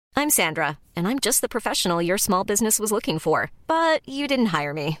I'm Sandra, and I'm just the professional your small business was looking for. But you didn't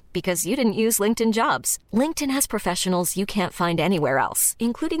hire me because you didn't use LinkedIn Jobs. LinkedIn has professionals you can't find anywhere else,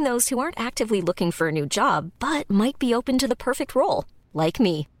 including those who aren't actively looking for a new job, but might be open to the perfect role, like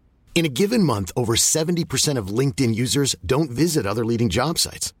me. In a given month, over 70% of LinkedIn users don't visit other leading job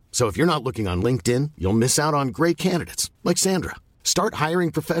sites. So if you're not looking on LinkedIn, you'll miss out on great candidates like Sandra. Start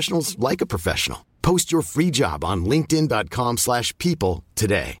hiring professionals like a professional. Post your free job on linkedin.com/people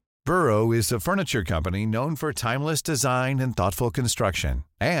today. Burrow is a furniture company known for timeless design and thoughtful construction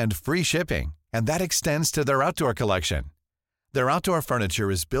and free shipping, and that extends to their outdoor collection. Their outdoor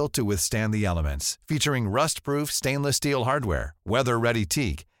furniture is built to withstand the elements, featuring rust-proof stainless steel hardware, weather-ready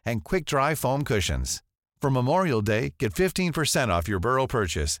teak, and quick-dry foam cushions. For Memorial Day, get 15% off your Burrow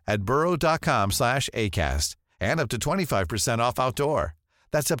purchase at burrow.com/ACAST and up to 25% off outdoor.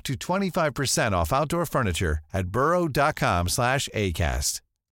 That's up to 25% off outdoor furniture at burrow.com/ACAST.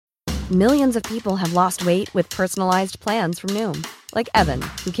 Millions of people have lost weight with personalized plans from Noom. Like Evan,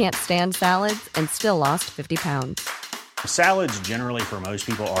 who can't stand salads and still lost 50 pounds. Salads generally for most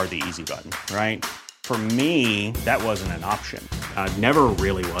people are the easy button, right? For me, that wasn't an option. I never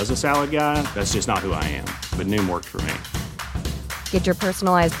really was a salad guy. That's just not who I am. But Noom worked for me. Get your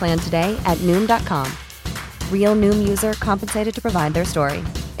personalized plan today at Noom.com. Real Noom user compensated to provide their story.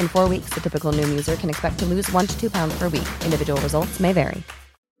 In 4 weeks, the typical Noom user can expect to lose 1 to 2 pounds per week. Individual results may vary.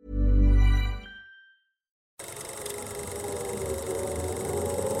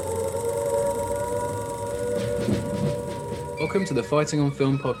 Welcome to the Fighting on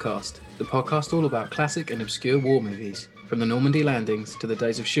Film podcast, the podcast all about classic and obscure war movies, from the Normandy landings to the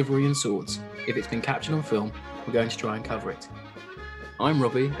days of chivalry and swords. If it's been captured on film, we're going to try and cover it. I'm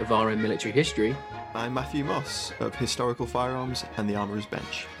Robbie of RM Military History. I'm Matthew Moss of Historical Firearms and the Armourer's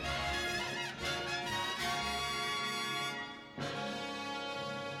Bench.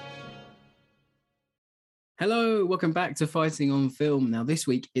 Hello, welcome back to Fighting on Film. Now this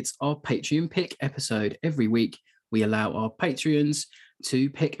week, it's our Patreon pick episode. Every week, we allow our Patreons to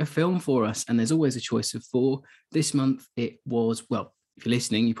pick a film for us, and there's always a choice of 4. This month, it was, well, if you're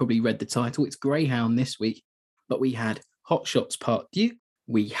listening, you probably read the title. It's Greyhound this week, but we had Hot Shots Part 2.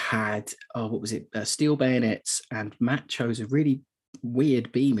 We had, Steel Bayonets, and Matt chose a really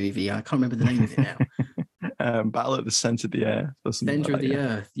weird B movie. I can't remember the name of it now. Battle at the Centre of the Earth. Centre of the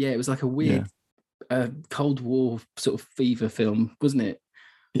Earth. Yeah, it was like a weird Cold War sort of fever film, wasn't it?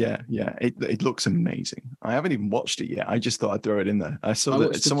 Yeah. It looks amazing. I haven't even watched it yet. I just thought I'd throw it in there. I saw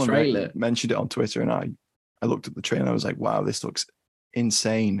that someone mentioned it on Twitter, and I looked at the trailer and I was like, wow, this looks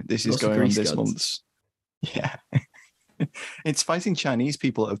insane. This is going on this month's. Yeah. It's fighting Chinese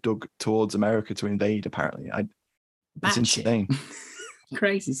people that have dug towards America to invade, apparently. It's insane.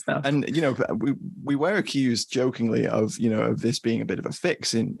 Crazy stuff. And, we were accused jokingly of this being a bit of a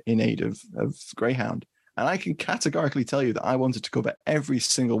fix in aid of Greyhound. And I can categorically tell you that I wanted to cover every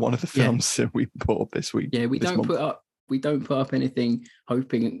single one of the films that we put up this week. Yeah, we don't put up anything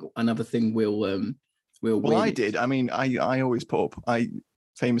hoping another thing will win. I did. I mean, I always put up. I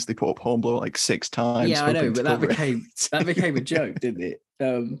famously put up Hornblower like 6 times. Yeah, I know, but that became a joke, didn't it?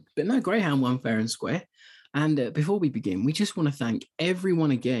 But no, Greyhound won fair and square. And before we begin, we just want to thank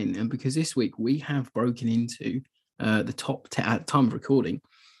everyone again. And because this week we have broken into the top 10 at the time of recording.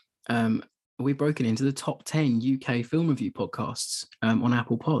 We've broken into the top 10 UK film review podcasts on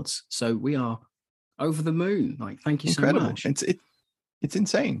Apple Pods. So we are over the moon. Like, thank you so much. It's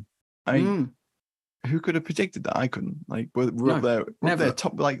insane. I mean, who could have predicted that? I couldn't. Like, we're up there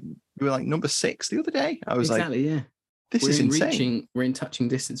top, like, we were like number 6 the other day. I was yeah. This is insane. We're in touching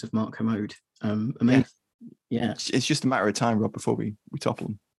distance of Mark Commode. Amazing. Yeah. It's just a matter of time, Rob, before we topple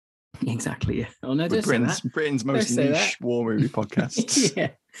them. Exactly. Yeah. Oh no, Britain's most niche war movie podcast.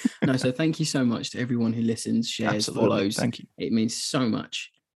 Yeah. No, so thank you so much to everyone who listens, shares, follows. Thank you. It means so much.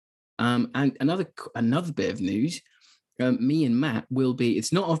 And another bit of news. Me and Matt will be.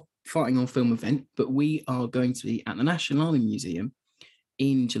 It's not a Fighting on Film event, but we are going to be at the National Army Museum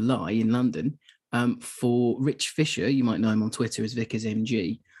in July in London for Rich Fisher. You might know him on Twitter as Vickers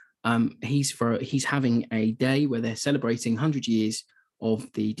MG. He's having a day where they're celebrating 100 years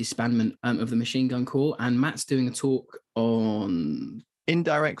of the disbandment of the Machine Gun Corps, and Matt's doing a talk on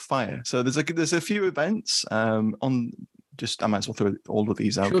indirect fire. So there's a few events on. Just I might as well throw all of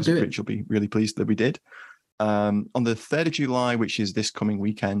these out because Rich will be really pleased that we did. On the 3rd of July, which is this coming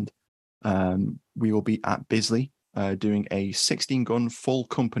weekend, we will be at Bisley doing a 16-gun full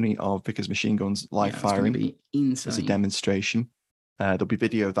company of Vickers machine guns live firing. Be insane. As a demonstration. There'll be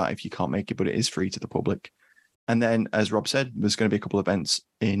video of that if you can't make it, but it is free to the public. And then, as Rob said, there's going to be a couple of events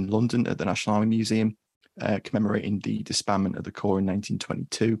in London at the National Army Museum commemorating the disbandment of the Corps in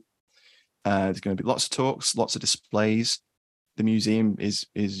 1922. There's going to be lots of talks, lots of displays. The museum is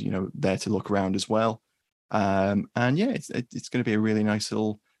there to look around as well. And yeah, it's going to be a really nice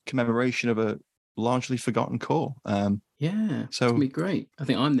little commemoration of a largely forgotten corps. Yeah, so it's gonna be great. I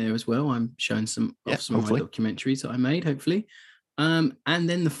think I'm there as well. I'm showing some of my documentaries that I made, hopefully. And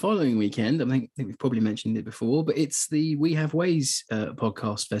then the following weekend, I think we've probably mentioned it before, but it's the We Have Ways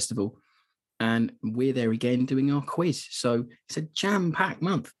podcast festival, and we're there again doing our quiz. So it's a jam-packed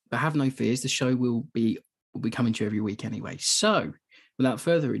month, but have no fears, the show will be coming to you every week anyway. So without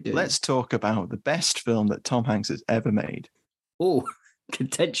further ado, let's talk about the best film that Tom Hanks has ever made. Oh,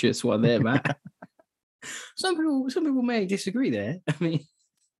 contentious one there, Matt. Some people may disagree there.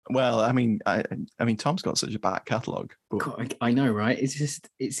 I mean, Tom's got such a back catalogue. God, I know, right?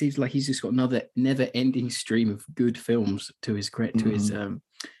 It seems like he's just got another never-ending stream of good films to his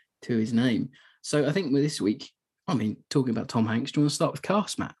to his name. So I think with this week, talking about Tom Hanks, do you want to start with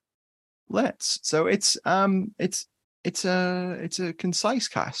cast, Matt? Let's. So it's a concise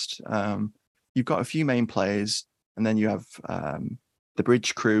cast. You've got a few main players, and then you have the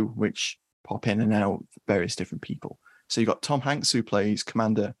bridge crew, which pop in and out, various different people. So you've got Tom Hanks, who plays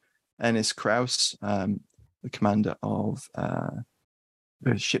Commander Ennis Krause, the commander of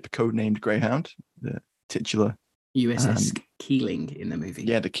the ship codenamed Greyhound, the titular USS Keeling in the movie.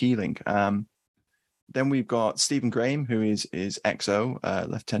 Yeah, the Keeling. Then we've got Stephen Graham, who is XO,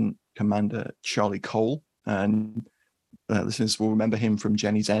 Lieutenant Commander Charlie Cole, and listeners will remember him from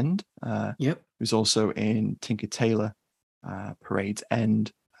Jenny's End. Yep. Who's also in Tinker Tailor, Parade's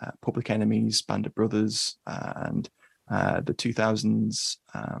End, Public Enemies, Band of Brothers, and the 2000s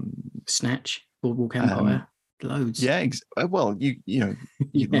Snatch, Boardwalk Empire, loads. Yeah, well, the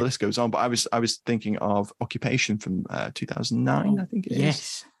list goes on. But I was thinking of Occupation from 2009, I think it is.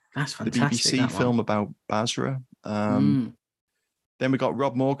 Yes, that's fantastic. The BBC film about Basra. Then we got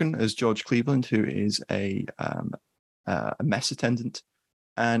Rob Morgan as George Cleveland, who is a mess attendant.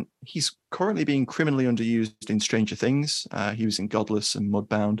 And he's currently being criminally underused in Stranger Things. He was in Godless and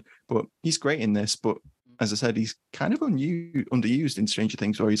Mudbound, but he's great in this. But as I said, he's kind of underused in Stranger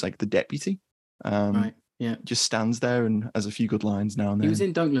Things, where he's like the deputy. Right, yeah. Just stands there and has a few good lines now and then. He was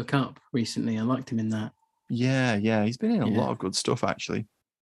in Don't Look Up recently. I liked him in that. Yeah. He's been in a lot of good stuff, actually.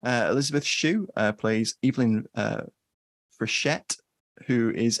 Elizabeth Shue plays Evelyn Frechette,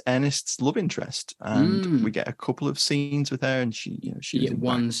 who is Ernest's love interest, and we get a couple of scenes with her, and she get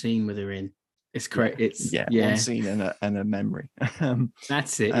one scene with her in. It's correct. One scene and a memory.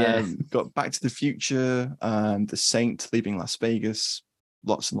 That's it. Yeah. Got Back to the Future, The Saint, Leaving Las Vegas,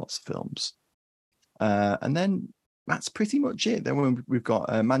 lots and lots of films, and then that's pretty much it. Then we've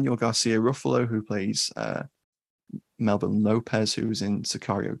got Manuel Garcia Ruffalo, who plays Melvin Lopez, who was in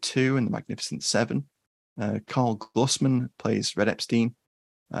Sicario 2 and The Magnificent Seven. Carl Glussman plays Red Epstein,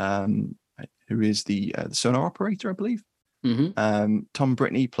 who is the sonar operator, I believe. Mm-hmm. Tom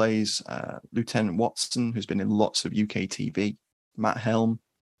Brittney plays Lieutenant Watson, who's been in lots of UK TV. Matt Helm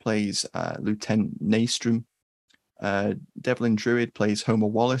plays Lieutenant Naystrom. Devlin Druid plays Homer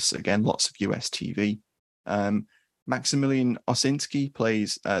Wallace, again, lots of US TV. Maximilian Osinski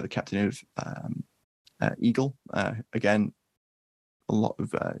plays the captain of Eagle, again, a lot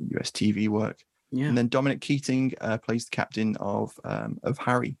of US TV work. Yeah. And then Dominic Keating plays the captain of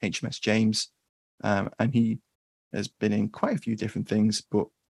Harry, HMS James, and he has been in quite a few different things, but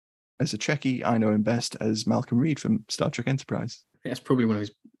as a Trekkie, I know him best as Malcolm Reed from Star Trek Enterprise. That's probably one of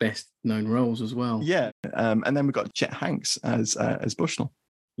his best known roles as well. Yeah, and then we've got Chet Hanks as Bushnell.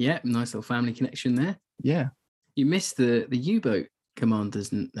 Yeah, nice little family connection there. Yeah. You missed the U-boat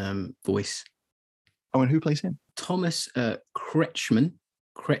commander's voice. Oh, and who plays him? Thomas Kretschmann.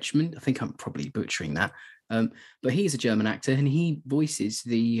 I think I'm probably butchering that. But he's a German actor, and he voices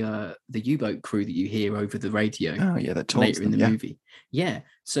the U-boat crew that you hear over the radio. Oh yeah, that later in the movie. Yeah,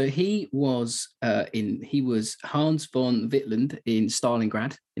 so he was Hans von Wittland in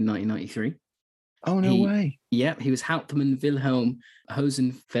Stalingrad in 1993. Oh no way! Yeah, he was Hauptmann Wilhelm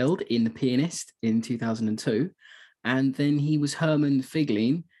Hosenfeld in The Pianist in 2002, and then he was Hermann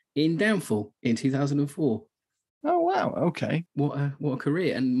Figlin in Downfall in 2004. Oh wow! Okay, what a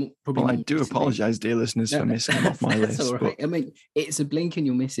career! And probably. Well, I do apologise, dear listeners, for missing him off my list. All right. But... I mean, it's a blink and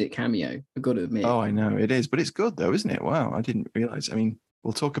you'll miss it cameo. I've got to admit. Oh, I know it is, but it's good though, isn't it? Wow, I didn't realise. I mean,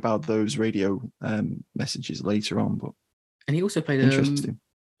 we'll talk about those radio messages later on, but and he also played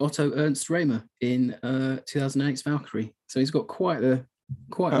Otto Ernst Raymer in 2008's Valkyrie. So he's got quite the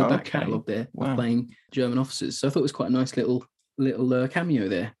back catalogue there of playing German officers. So I thought it was quite a nice little cameo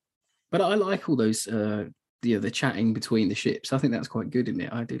there. But I like all those. The chatting between the ships. I think that's quite good, isn't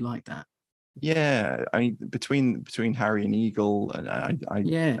it? I do like that. Yeah, I mean, between Harry and Eagle, and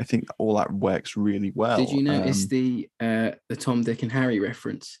I think all that works really well. Did you notice the Tom, Dick, and Harry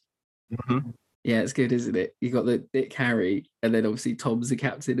reference? Mm-hmm. Yeah, it's good, isn't it? You got the Dick, Harry, and then obviously Tom's the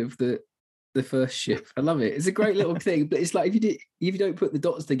captain of the first ship. I love it. It's a great little thing, but it's like if you don't put the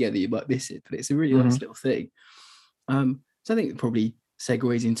dots together, you might miss it. But it's a really nice little thing. So I think it probably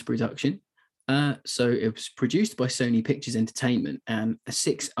segues into production. So it was produced by Sony Pictures Entertainment, and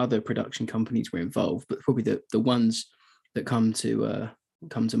 6 other production companies were involved. But probably the ones that come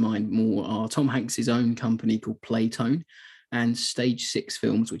to mind more are Tom Hanks's own company called Playtone, and Stage 6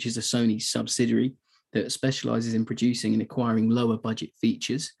 Films, which is a Sony subsidiary that specializes in producing and acquiring lower budget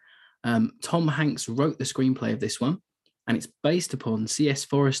features. Tom Hanks wrote the screenplay of this one, and it's based upon C.S.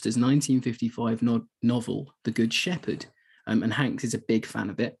 Forester's 1955 novel, The Good Shepherd. And Hanks is a big fan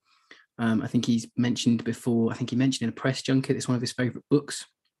of it. I think he's mentioned before, he mentioned in a press junket, it's one of his favorite books,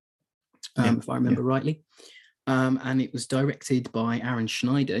 if I remember rightly. And it was directed by Aaron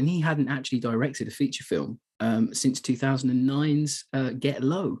Schneider, and he hadn't actually directed a feature film since 2009's Get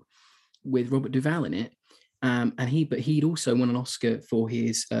Low with Robert Duvall in it. But he'd also won an Oscar for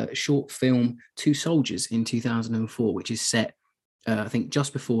his short film Two Soldiers in 2004, which is set, I think,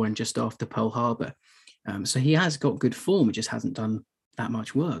 just before and just after Pearl Harbor. So he has got good form. He just hasn't done that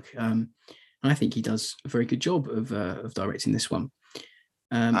much work. And I think he does a very good job of directing this one.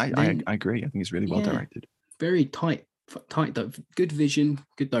 I agree. I think it's really well directed. Very tight, good vision,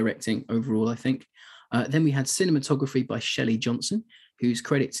 good directing overall, I think. Then we had cinematography by Shelley Johnson, whose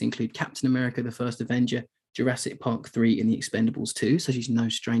credits include Captain America, The First Avenger, Jurassic Park 3, and The Expendables 2. So she's no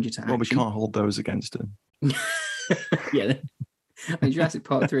stranger to action. Well, we can't hold those against her. Yeah. I mean, Jurassic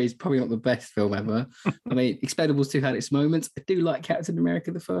Park 3 is probably not the best film ever. I mean, Expendables 2 had its moments. I do like Captain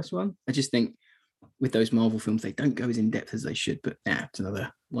America, the first one. I just think with those Marvel films, they don't go as in-depth as they should. But it's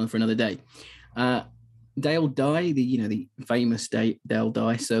another one for another day. Dale Dye, the famous Dale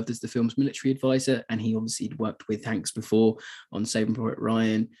Dye, served as the film's military advisor, and he obviously worked with Hanks before on Saving Private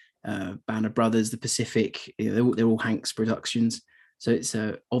Ryan, Band of Brothers, The Pacific. They're all Hanks productions. So it's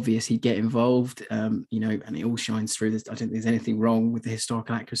obvious he'd get involved, and it all shines through. I don't think there's anything wrong with the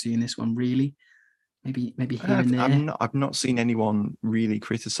historical accuracy in this one, really. Maybe here and there. I've not seen anyone really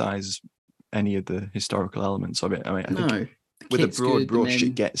criticize any of the historical elements of it. I mean, I think with a broad brush,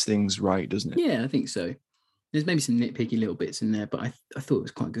 it gets things right, doesn't it? Yeah, I think so. There's maybe some nitpicky little bits in there, but I thought it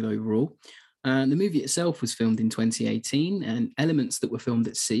was quite good overall. The movie itself was filmed in 2018, and elements that were filmed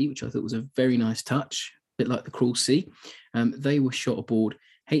at sea, which I thought was a very nice touch, a bit like The Cruel Sea. They were shot aboard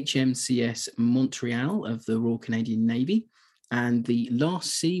HMCS Montreal of the Royal Canadian Navy, and the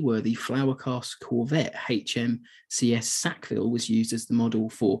last seaworthy flower-cast corvette HMCS Sackville was used as the model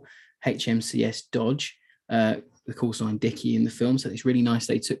for HMCS Dodge, the call sign Dickie in the film. So it's really nice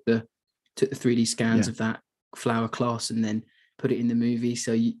they took the 3D scans of that flower class and then put it in the movie.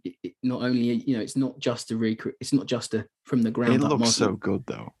 So it not only it's not just a from the ground. It looks model. So good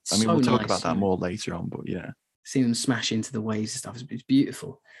though. I mean, we'll talk about that more later on, but yeah. Seeing them smash into the waves and stuff is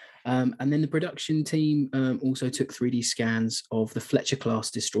beautiful. And then the production team also took 3D scans of the Fletcher-class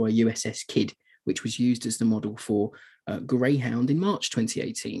destroyer USS Kidd, which was used as the model for Greyhound in March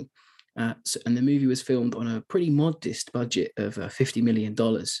 2018. And the movie was filmed on a pretty modest budget of $50 million.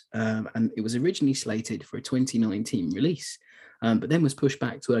 And it was originally slated for a 2019 release, but then was pushed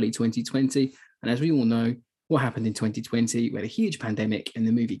back to early 2020. And as we all know, what happened in 2020? We had a huge pandemic and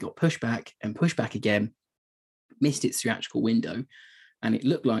the movie got pushed back and pushed back again, missed its theatrical window. And it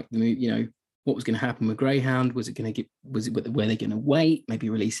looked like the movie, what was going to happen with Greyhound? Were they going to wait, maybe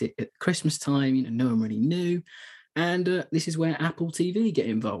release it at Christmas time? No one really knew. And this is where Apple TV get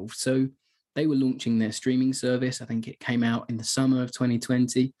involved. So they were launching their streaming service. I think it came out in the summer of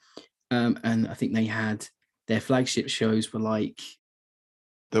 2020. And I think they had their flagship shows were like...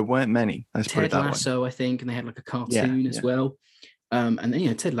 There weren't many. Ted Lasso, I think, and they had like a cartoon as well. And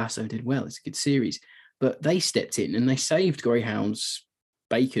then, Ted Lasso did well. It's a good series. But they stepped in and they saved Greyhound's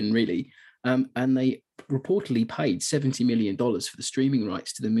bacon, really. And they reportedly paid $70 million for the streaming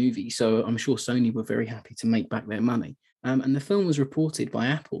rights to the movie. So I'm sure Sony were very happy to make back their money. And the film was reported by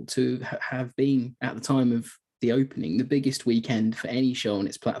Apple to have been, at the time of the opening, the biggest weekend for any show on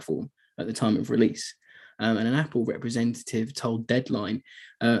its platform at the time of release. And an Apple representative told Deadline,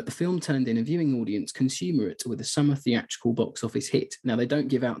 the film turned in a viewing audience commensurate with a summer theatrical box office hit. Now, they don't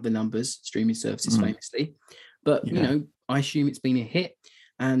give out the numbers, streaming services famously, but, I assume it's been a hit.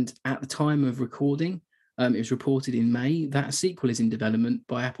 And at the time of recording, it was reported in May that a sequel is in development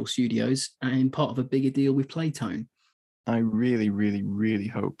by Apple Studios and part of a bigger deal with Playtone. I really, really, really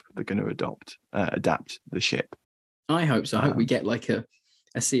hope they're going to adapt the ship. I hope so. I hope we get like a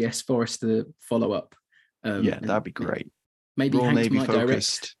a CS Forrester follow-up. That'd be great. Maybe Royal Hanks Navy might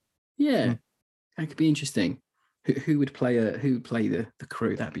focused. direct. Yeah, that could be interesting. Who would play the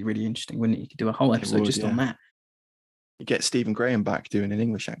crew? That'd be really interesting, wouldn't it? You could do a whole episode on that. You get Stephen Graham back doing an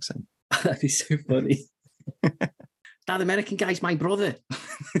English accent. That'd be so funny. That American guy's my brother.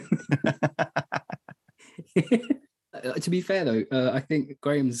 To be fair though, I think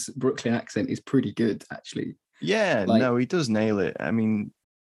Graham's Brooklyn accent is pretty good, actually. Yeah, no, he does nail it. I mean,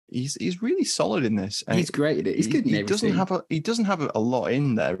 he's really solid in this. He's great at it. He's good in everything. He doesn't have a lot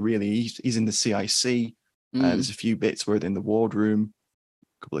in there really. He's in the CIC. There's a few bits where in the wardroom,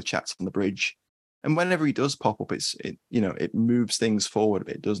 a couple of chats on the bridge, and whenever he does pop up, it moves things forward a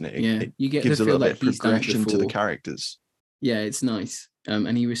bit, doesn't it? You get gives the a feel little like bit of he's done it progression to the before. characters. Yeah, it's nice,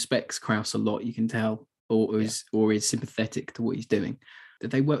 and he respects Krause a lot. You can tell, or is sympathetic to what he's doing.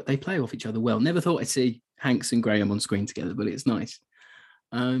 That they play off each other well. Never thought I'd see Hanks and Graham on screen together, but it's nice.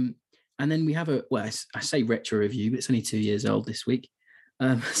 And then we have I say retro review, but it's only 2 years old this week.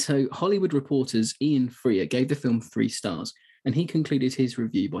 So Hollywood Reporter's Ian Freer gave the film 3 stars, and he concluded his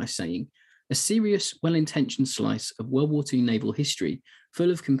review by saying, "A serious, well-intentioned slice of World War II naval history, full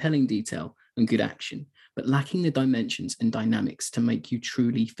of compelling detail and good action, but lacking the dimensions and dynamics to make you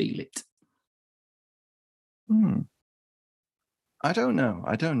truly feel it." I don't know.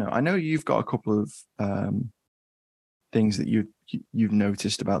 I know you've got a couple of things that you've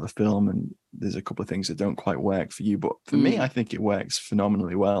noticed about the film, and there's a couple of things that don't quite work for you. But for me, I think it works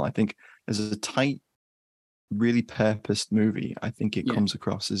phenomenally well. I think as a tight, really purposed movie, I think it comes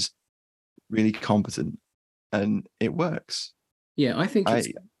across as really competent, and it works. Yeah, I think it's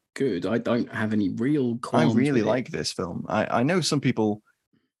good. I don't have any real qualms. I really like this film. I know some people.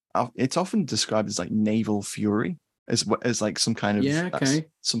 It's often described as like naval fury, as like some kind of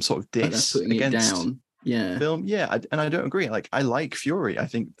some sort of diss against film. Yeah, and I don't agree. Like, I like Fury. I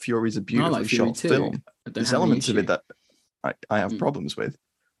think Fury is a beautifully shot film. There's elements of it that I have problems with,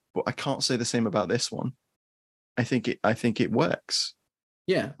 but I can't say the same about this one. I think it works.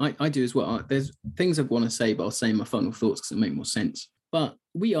 Yeah, I do as well. There's things I want to say, but I'll say my final thoughts because it make more sense. But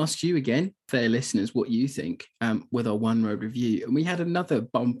we asked you again, fair listeners, what you think with our one road review, and we had another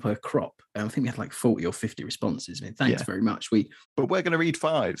bumper crop. I think we had like 40 or 50 responses. I mean, thanks very much. But we're going to read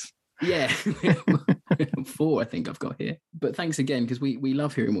 5. Yeah, 4 I think I've got here. But thanks again, because we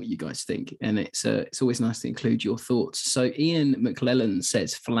love hearing what you guys think, and it's always nice to include your thoughts. So Ian McClellan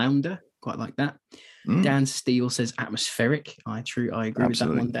says flounder, quite like that. Dan Steele says atmospheric. I agree with that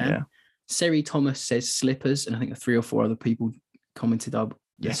one, Dan. Yeah. Seri Thomas says slippers, and I think 3 or 4 other people commented up.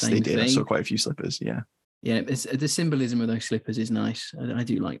 Yes, they did. I saw quite a few slippers. Yeah, the symbolism of those slippers is nice. I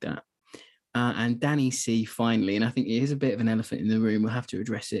do like that. And Danny C finally, and I think it is a bit of an elephant in the room. We'll have to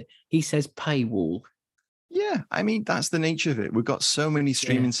address it. He says paywall. Yeah, I mean, that's the nature of it. We've got so many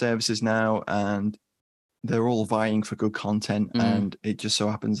streaming services now, and they're all vying for good content. And it just so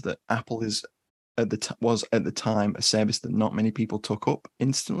happens that Apple was at the time a service that not many people took up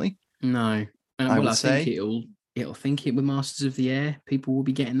instantly. No, and I think it'll think it with Masters of the Air. People will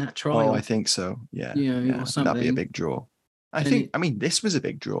be getting that trial. Oh, I think so. Yeah, or something. That'd be a big draw. I mean, this was a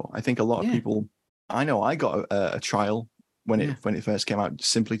big draw. I think a lot of people. I know I got a trial when it first came out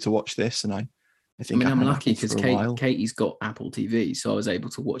simply to watch this, and I think I'm lucky because Katie's got Apple TV, so I was able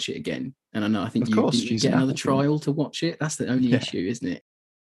to watch it again. And I know I think you get another trial to watch it. That's the only issue, isn't it?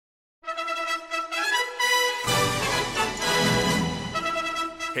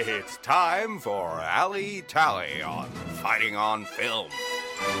 It's time for Alley Tally on Fighting on Film.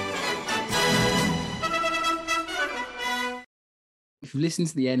 If you've listened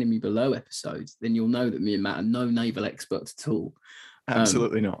to the Enemy Below episodes, then you'll know that me and Matt are no naval experts at all.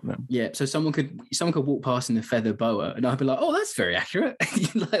 Absolutely not, no. Yeah, so someone could walk past in a feather boa, and I'd be like, "Oh, that's very accurate."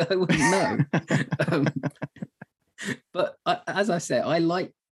 Like, I wouldn't know. But as I said, I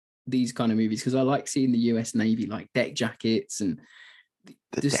like these kind of movies because I like seeing the US Navy like deck jackets and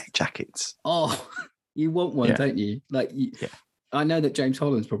deck jackets. Oh, you want one, don't you? Like, I know that James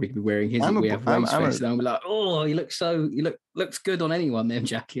Holland's probably going to be wearing his. We have race vests, and I'm like, oh, looks good on anyone. Them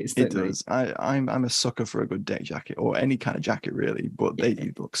jackets. It does. I'm a sucker for a good deck jacket or any kind of jacket, really. But they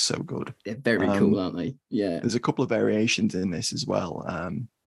do look so good. They're very cool, aren't they? Yeah. There's a couple of variations in this as well.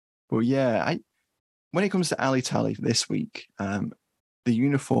 But yeah, when it comes to Alley Tally this week, the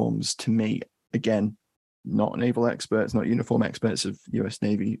uniforms to me, again, not naval experts, not uniform experts of US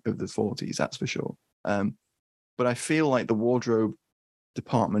Navy of the 40s, that's for sure. But I feel like the wardrobe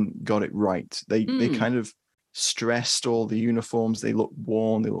department got it right. They kind of stressed all the uniforms. They look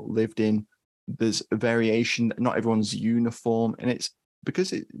worn, they look lived in. There's a variation. Not everyone's uniform, and it's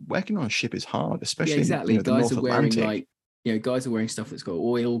because working on a ship is hard, especially exactly. in the North Atlantic. guys are wearing stuff that's got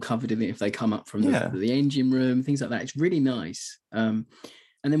oil covered in it if they come up from the engine room, things like that. It's really nice. And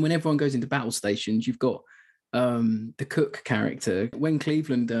then when everyone goes into battle stations, you've got the cook character. When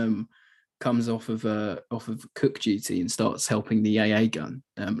Cleveland comes off of cook duty and starts helping the AA gun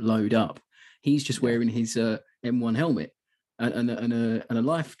load up, he's just wearing his M1 helmet and a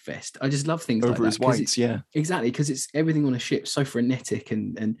life vest. I just love things over like that. His whites, exactly, because it's everything on a ship so frenetic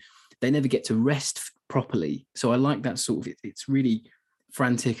and they never get to rest properly. So I like that sort of. It's really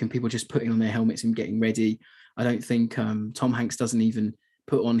frantic and people just putting on their helmets and getting ready. I don't think Tom Hanks doesn't even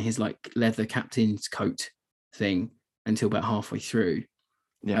put on his like leather captain's coat thing until about halfway through.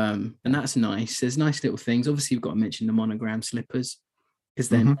 And that's nice. There's nice little things. Obviously, you've got to mention the monogram slippers because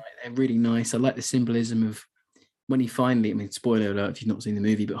they're really nice. I like the symbolism of when he finally, I mean, spoiler alert if you've not seen the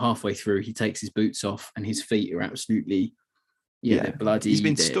movie, but halfway through he takes his boots off and his feet are absolutely they're bloody. He's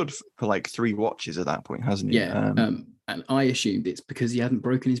been stood for like 3 watches at that point, hasn't he? And I assumed it's because he hadn't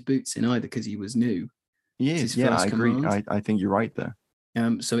broken his boots in either because he was new. He is. Yeah, I agree. I think you're right there.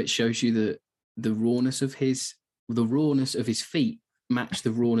 So it shows you the rawness of his feet match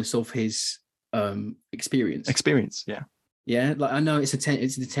the rawness of his experience. Yeah. Like I know it's a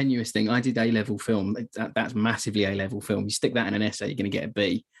tenuous thing. I did A-level film. That's massively A-level film. You stick that in an essay, you're going to get a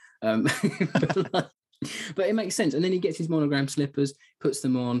B. But it makes sense. And then he gets his monogram slippers, puts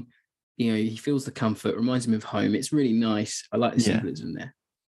them on. He feels the comfort. Reminds him of home. It's really nice. I like the symbolism there.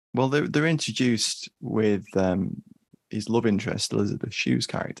 Well, they're introduced with his love interest, Elizabeth Shue's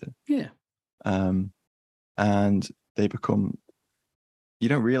character. Yeah. And they become. You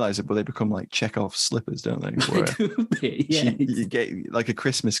don't realize it, but they become like Chekhov's slippers, don't they? Where you get like a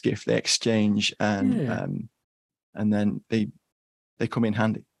Christmas gift, they exchange, and then they come in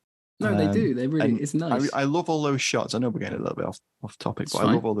handy. No, they do. They really. It's nice. I love all those shots. I know we're getting a little bit off topic, but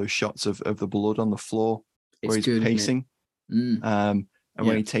I love all those shots of the blood on the floor where he's pacing. And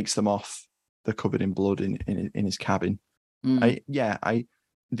when he takes them off, they're covered in blood in his cabin.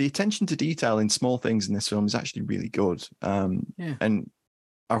 The attention to detail in small things in this film is actually really good. And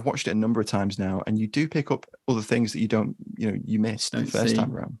I've watched it a number of times now, and you do pick up other things that you missed the first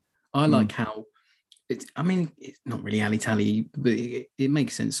time around. I like how it's not really alley-tally, but it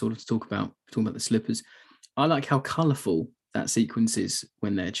makes sense sort of to talking about the slippers. I like how colourful that sequence is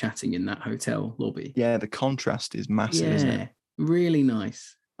when they're chatting in that hotel lobby. Yeah, the contrast is massive, isn't it? Really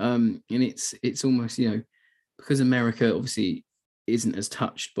nice. And it's almost, because America obviously isn't as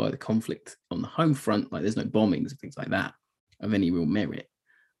touched by the conflict on the home front, like there's no bombings and things like that of any real merit.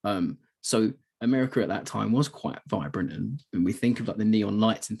 So America at that time was quite vibrant, and we think of like the neon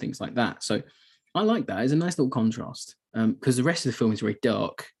lights and things like that. So I like that. It's a nice little contrast because the rest of the film is very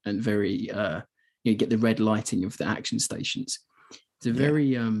dark and very, you get the red lighting of the action stations. It's a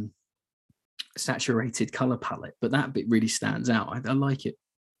very saturated color palette, but that bit really stands out. I like it.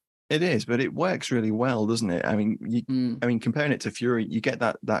 It is, but it works really well, doesn't it? I mean, comparing it to Fury, you get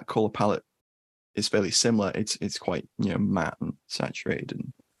that color palette is fairly similar. It's quite matte and saturated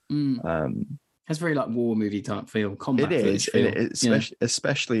and has very like war movie type feel. Combat it is, feel.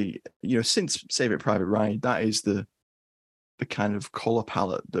 Especially since Saving Private Ryan, that is the kind of color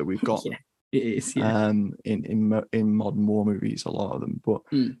palette that we've got. It is. In modern war movies, a lot of them, but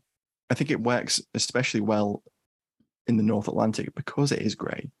I think it works especially well in the North Atlantic because it is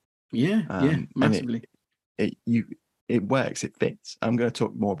grey. Massively. It works. It fits. I'm going to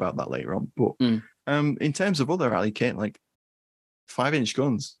talk more about that later on. But in terms of other alley kit, like 5-inch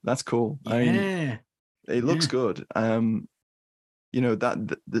guns, that's cool. It looks good. That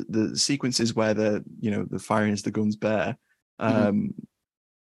the sequences where they're firing as the guns bear, and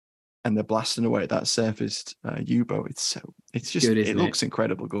they're blasting away at that surfaced U-boat. It's just good, it looks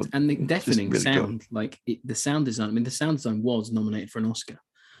incredible good, and the deafening really sound, good. The sound design. I mean, the sound design was nominated for an Oscar.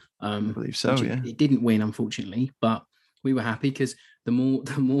 I believe so. It didn't win, unfortunately, but we were happy because the more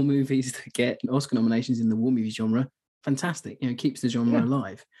movies that get Oscar nominations in the war movie genre, fantastic. It keeps the genre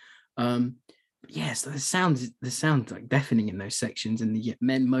alive. So the sound like deafening in those sections, and the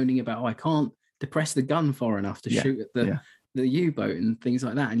men moaning about, I can't depress the gun far enough to shoot at the U-boat and things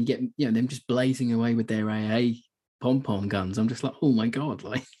like that, and you get them just blazing away with their AA pom-pom guns. I'm just like, oh my god,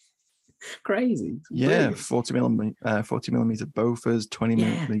 like crazy. Brilliant. 40 millimeter Bofors, 20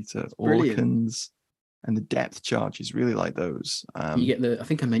 millimeter Orkans, and the depth charges, really like those. You get I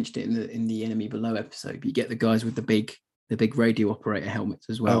think I mentioned it in the Enemy Below episode, but you get the guys with the big radio operator helmets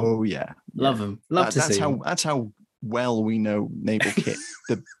as well. Oh yeah, love them. That's how well we know naval kit.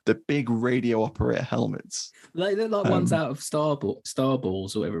 the big radio operator helmets. They look like ones out of Star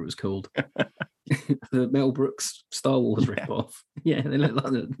Wars or whatever it was called. The Mel Brooks Star Wars ripoff. Yeah, they look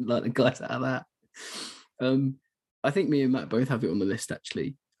like the guys out of that. I think me and Matt both have it on the list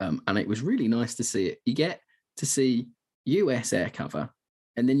actually, and it was really nice to see it. You get to see US air cover,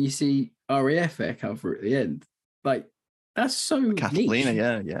 and then you see RAF air cover at the end. Like that's so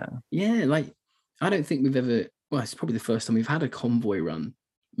Catalina, niche. Yeah. Like I don't think we've ever. Well, it's probably the first time we've had a convoy run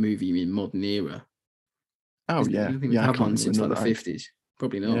movie in modern era. Oh I think we've had one since like the 50s.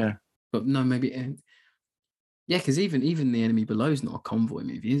 Probably not. Yeah. But no, maybe. Yeah, because even The Enemy Below is not a convoy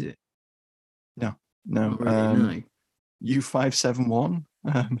movie, is it? No. Not really, no. U-571.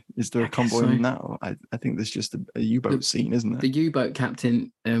 Is there a convoy in that? I think there's just a U-boat scene, isn't there? The U-boat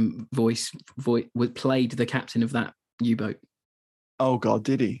captain voice played the captain of that U-boat. Oh God,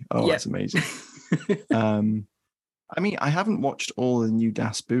 did he? Oh, yeah. That's amazing. I mean, I haven't watched all the new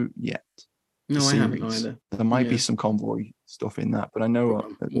Das Boot yet. No, I haven't either. There might be some convoy stuff in that, but I know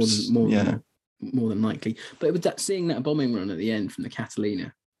more than likely. But with that, seeing that bombing run at the end from the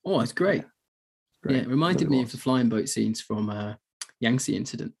Catalina, it's great. Yeah, it reminded me of the flying boat scenes from Yangtze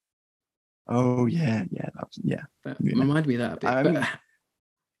Incident. Oh yeah, It reminded me of that a bit. I mean,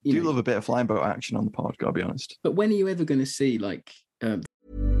 do love a bit of flying boat action on the pod, gotta be honest. But when are you ever going to see like?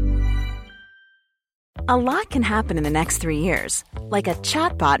 A lot can happen in the next 3 years, like a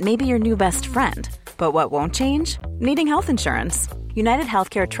chatbot may be your new best friend. But what won't change? Needing health insurance. United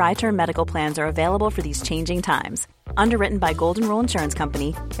Healthcare Tri-Term Medical Plans are available for these changing times. Underwritten by Golden Rule Insurance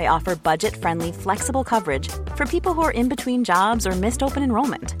Company, they offer budget-friendly, flexible coverage for people who are in between jobs or missed open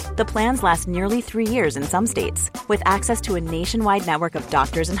enrollment. The plans last nearly 3 years in some states, with access to a nationwide network of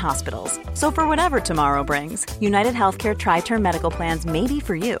doctors and hospitals. So for whatever tomorrow brings, United Healthcare Tri-Term Medical Plans may be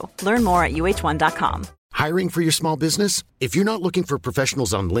for you. Learn more at uh1.com. Hiring for your small business? If you're not looking for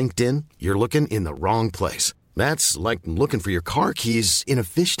professionals on LinkedIn, you're looking in the wrong place. That's like looking for your car keys in a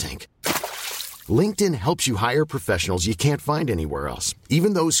fish tank. LinkedIn helps you hire professionals you can't find anywhere else,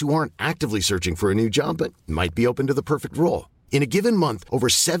 even those who aren't actively searching for a new job but might be open to the perfect role. In a given month, over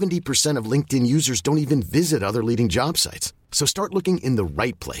 70% of LinkedIn users don't even visit other leading job sites. So start looking in the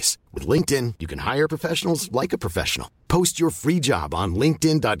right place. With LinkedIn, you can hire professionals like a professional. Post your free job on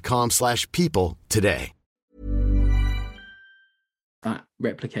linkedin.com/people today. That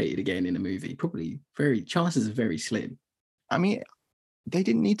replicated again in a movie, probably chances are very slim. I mean, they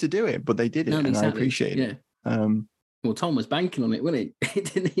didn't need to do it, but they did it, and I appreciate it. Well, Tom was banking on it, wasn't he?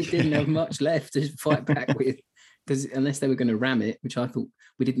 He didn't have much left to fight back with, because unless they were going to ram it, which I thought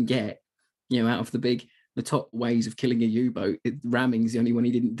we didn't get, out of the top ways of killing a U-boat, ramming's the only one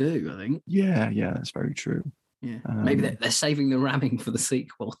he didn't do, I think. Yeah, that's very true. Yeah, maybe they're saving the ramming for the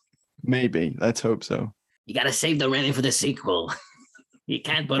sequel. Maybe, let's hope so. You got to save the ramming for the sequel. You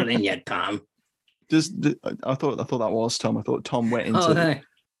can't put it in yet, Tom. I thought that was Tom. I thought Tom went into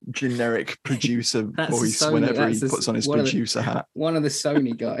generic producer voice whenever he puts on his producer hat. One of the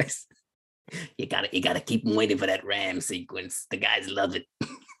Sony guys. You gotta keep them waiting for that ram sequence. The guys love it.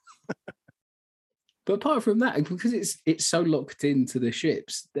 But apart from that, because it's so locked into the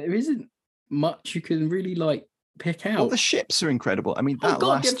ships, there isn't much you can really like pick out. Well, the ships are incredible. I mean,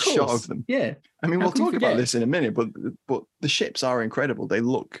 last shot of them. Yeah. I mean, we'll talk about this in a minute, but the ships are incredible. They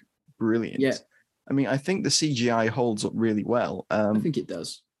look brilliant. Yeah. I mean, I think the CGI holds up really well. I think it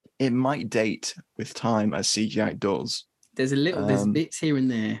does. It might date with time as CGI does. There's there's bits here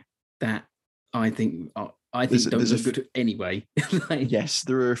and there that I think don't look good anyway. Yes,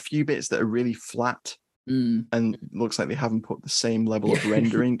 there are a few bits that are really flat. And looks like they haven't put the same level of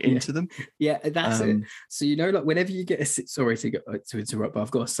rendering into them. Yeah, that's it. So like whenever you get sorry to interrupt, but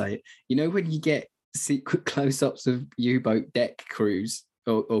I've got to say it. When you get secret close-ups of U-boat deck crews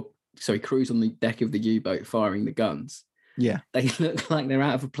or crews on the deck of the U-boat firing the guns. Yeah, they look like they're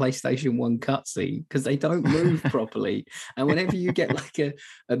out of a PlayStation 1 cutscene because they don't move properly. And whenever you get like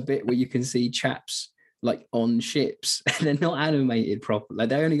a bit where you can see chaps like on ships, they're not animated properly.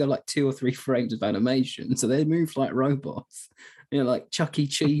 They only got like 2 or 3 frames of animation, so they move like robots. Like Chuck E.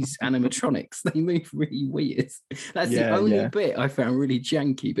 Cheese animatronics. They move really weird. That's the only bit I found really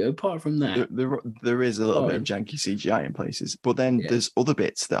janky. But apart from that, there is a little bit of janky CGI in places. But then there's other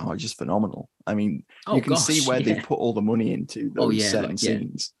bits that are just phenomenal. I mean, you can see where they put all the money into those certain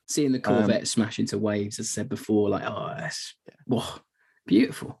scenes. Seeing the Corvette smash into waves, as I said before, that's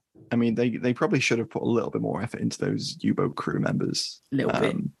beautiful. I mean, they probably should have put a little bit more effort into those U-boat crew members.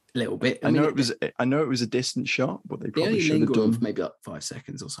 Little bit. I know it was a distant shot, but they probably should have done for maybe like 5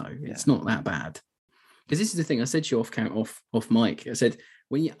 seconds or so. Yeah. It's not that bad. Because this is the thing I said to you off mic. I said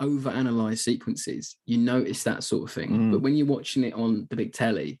when you overanalyze sequences, you notice that sort of thing. But when you're watching it on the big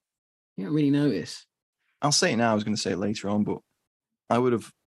telly, you don't really notice. I'll say it now. I was going to say it later on, but I would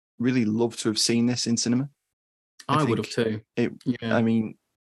have really loved to have seen this in cinema. I would have too. I mean,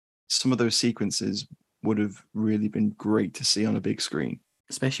 some of those sequences would have really been great to see on a big screen.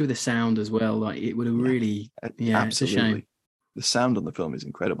 Especially with the sound as well. Like it would have really, absolutely. It's a shame. The sound on the film is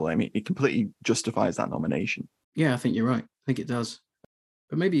incredible. I mean, it completely justifies that nomination. Yeah, I think you're right. I think it does.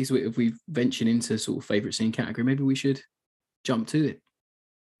 But maybe if we ventured into sort of favourite scene category, maybe we should jump to it.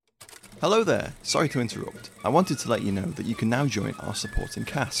 Hello there. Sorry to interrupt. I wanted to let you know that you can now join our supporting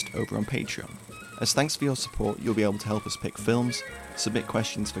cast over on Patreon. As thanks for your support, you'll be able to help us pick films, submit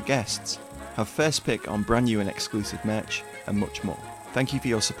questions for guests, have first pick on brand new and exclusive merch, and much more. Thank you for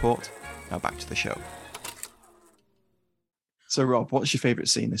your support. Now back to the show. So Rob, what's your favourite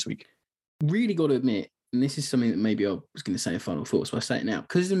scene this week? Really got to admit, and this is something that maybe I was going to say in final thoughts, but I say it now,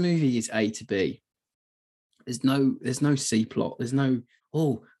 because the movie is A to B, there's no C plot. There's no,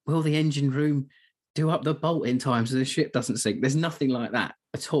 will the engine room do up the bolt in time so the ship doesn't sink? There's nothing like that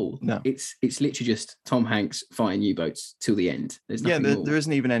at all. No. It's literally just Tom Hanks fighting U-boats till the end. There's nothing more. There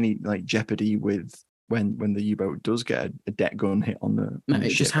isn't even any like jeopardy with when the U-boat does get a deck gun hit on the it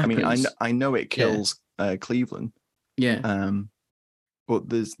ship. just happens. I mean, I know it kills Cleveland. Yeah. But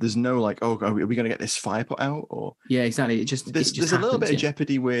there's no like, are we going to get this fire put out? Or exactly. There's a little bit of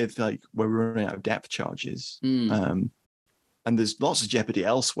jeopardy with like we're running out of depth charges. And there's lots of jeopardy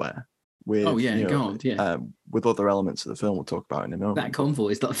elsewhere with with other elements of the film we'll talk about in a moment. That convoy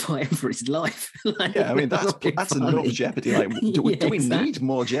is like fighting for its life. Like, I mean that's enough jeopardy. Like, do we need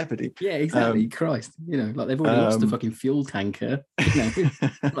more jeopardy? Yeah, exactly. Christ, like they've already lost a fucking fuel tanker.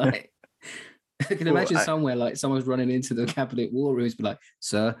 Like. I can imagine somewhere like someone's running into the cabinet war rooms, be like,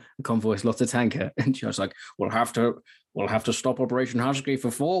 "Sir, the convoy's lost a tanker," and she's like, "We'll have to stop Operation Husky for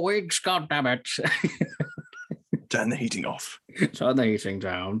 4 weeks. God damn it! Turn the heating off. Turn the heating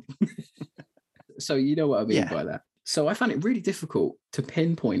down." So you know what I mean by that. So I found it really difficult to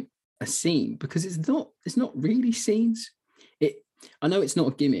pinpoint a scene because it's not really scenes. I know it's not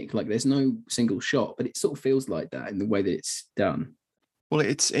a gimmick, like there's no single shot, but it sort of feels like that in the way that it's done. Well,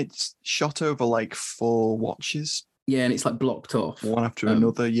 it's shot over like 4 watches. Yeah, and it's like blocked off. One after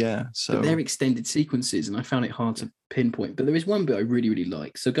another, yeah. So but they're extended sequences, and I found it hard to pinpoint. But there is one bit I really, really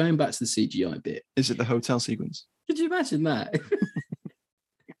like. So going back to the CGI bit. Is it the hotel sequence? Could you imagine that?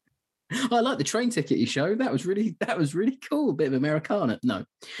 I like the train ticket you showed. That was really cool. A bit of Americana. No.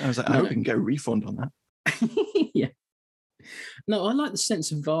 I was like, I hope you can get a refund on that. Yeah. No, I like the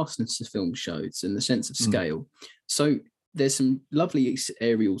sense of vastness the film shows and the sense of scale. So there's some lovely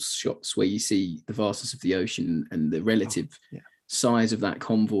aerial shots where you see the vastness of the ocean and the relative size of that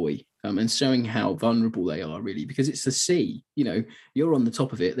convoy, and showing how vulnerable they are, really, because it's the sea. You're on the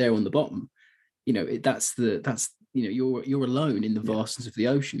top of it, they're on the bottom. You're alone in the vastness of the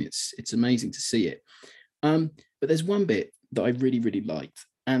ocean. It's amazing to see it. But there's one bit that I really, really liked,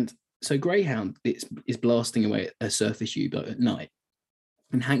 and so Greyhound is blasting away at a surface U-boat at night,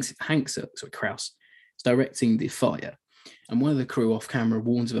 and Hanks, Krause, is directing the fire. And one of the crew off camera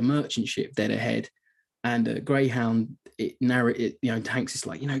warns of a merchant ship dead ahead. And Greyhound, Hanks is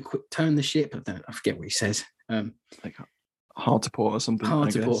like, quick, turn the ship. I forget what he says. Like hard to port or something.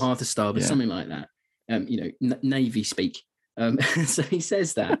 Hard to port, hard to starboard, something like that. Navy speak. So he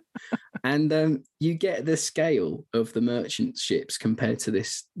says that. And you get the scale of the merchant ships compared to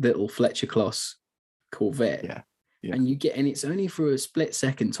this little Fletcher-class corvette. Yeah. And it's only for a split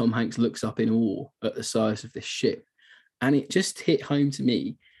second Tom Hanks looks up in awe at the size of this ship. And it just hit home to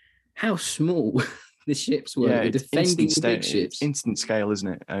me how small the ships were. Yeah, defending the big ships. It's instant scale, isn't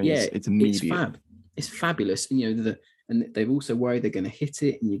it? It's immediate. It's fabulous. And and they've also worried they're going to hit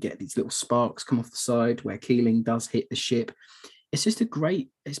it, and you get these little sparks come off the side where Keeling does hit the ship. It's just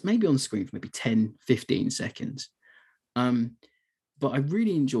it's maybe on screen for maybe 10, 15 seconds. But I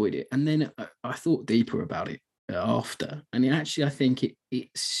really enjoyed it. And then I thought deeper about it after. And I think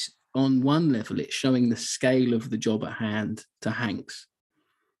it's on one level, it's showing the scale of the job at hand to Hanks.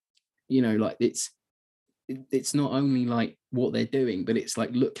 Like it's not only like what they're doing, but it's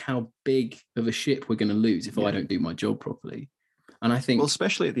like, look how big of a ship we're going to lose if I don't do my job properly. And I think, well,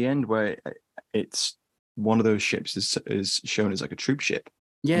 especially at the end where it's one of those ships is shown as like a troop ship.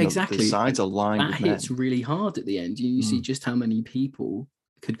 Yeah, exactly. The sides are lined that with hits men. really hard at the end. You see just how many people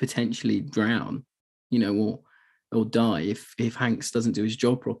could potentially drown, or die if Hanks doesn't do his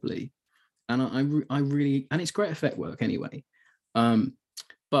job properly. And I really, and it's great effect work anyway.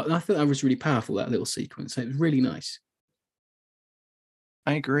 But I thought that was really powerful, that little sequence. It was really nice.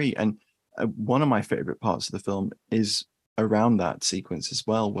 I agree. And one of my favorite parts of the film is around that sequence as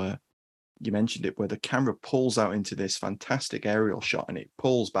well, where you mentioned it, where the camera pulls out into this fantastic aerial shot and it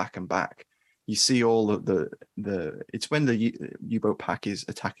pulls back and back. You see all of it's when the U-boat pack is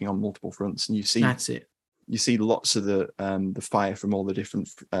attacking on multiple fronts, and you see that's it. you see lots of the fire from all the different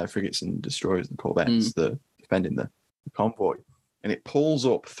frigates and destroyers and corvettes that are defending the convoy, and it pulls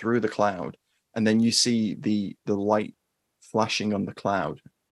up through the cloud, and then you see the light flashing on the cloud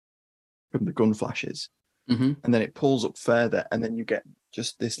from the gun flashes, and then it pulls up further, and then you get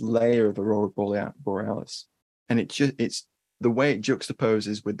just this layer of Aurora Borealis, and it's the way it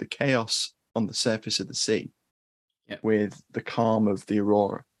juxtaposes with the chaos on the surface of the sea, with the calm of the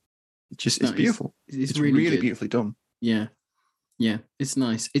aurora. It's beautiful. It's really beautifully done. Yeah, it's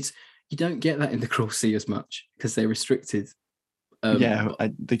nice. You don't get that in the Cruel Sea as much because they're restricted.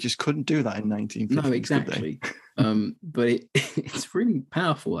 They just couldn't do that in 1950s. No, exactly. But it's really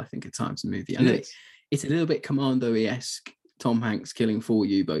powerful, I think, at times in the movie. I know it's a little bit Commando-esque, Tom Hanks killing 4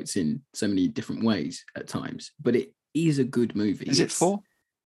 U-boats in so many different ways at times, but it is a good movie. Is it 4? I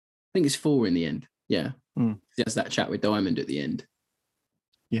think it's 4 in the end. Yeah. He has that chat with Diamond at the end.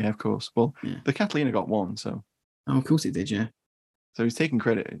 Yeah, of course. Well, the Catalina got 1, so. Oh, of course it did, yeah. So he's taking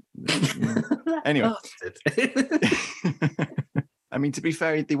credit. Anyway. I mean, to be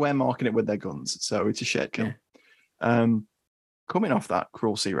fair, they were marking it with their guns, so it's a shared kill. Yeah. Coming off that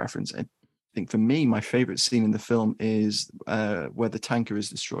Cruel Sea reference, I think for me, my favourite scene in the film is where the tanker is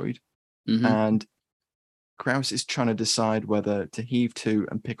destroyed, and Krause is trying to decide whether to heave to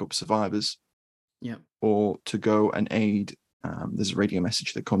and pick up survivors, or to go and aid. There's a radio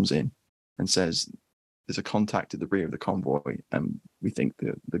message that comes in and says there's a contact at the rear of the convoy, and we think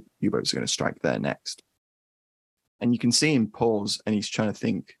the U-boats are going to strike there next. And you can see him pause, and he's trying to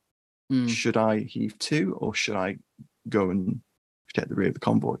think: should I heave to, or should I go and protect the rear of the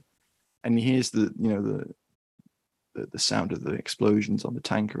convoy? And he hears the sound of the explosions on the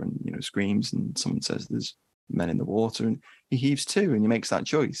tanker, and screams, and someone says there's men in the water, and he heaves to, and he makes that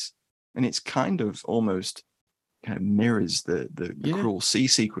choice. And it's kind of almost kind of mirrors the Cruel Sea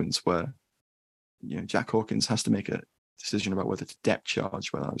sequence where Jack Hawkins has to make a decision about whether to depth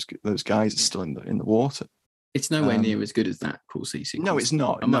charge whether those guys are still in the water. It's nowhere near as good as that Cruel Sea sequence. No, it's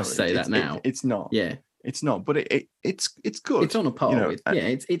not. I must say that now. It's not. Yeah, it's not. But it's good. It's on a par.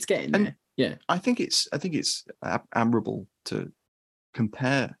 It's getting there. Yeah, I think it's admirable to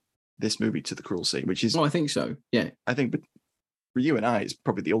compare this movie to the Cruel Sea, which is. Well, I think so. Yeah, I think, but for you and I, it's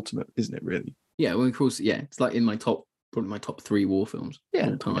probably the ultimate, isn't it? Really. Yeah, well, of course, it's like in probably my top 3 war films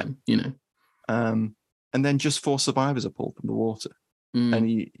all time. And then just 4 survivors are pulled from the water, and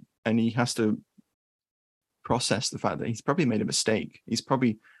he has to process the fact that he's probably made a mistake. He's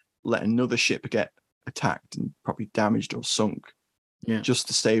probably let another ship get attacked and probably damaged or sunk, just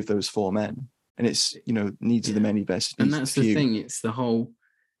to save those 4 men. And it's needs of the many versus needs and that's of the the few. thing. It's the whole,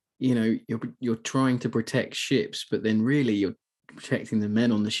 you're trying to protect ships, but then really you're protecting the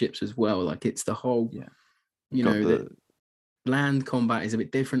men on the ships as well. Like it's the whole, the land combat is a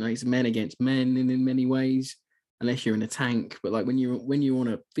bit different. Like it's men against men in many ways, unless you're in a tank. But like when you're on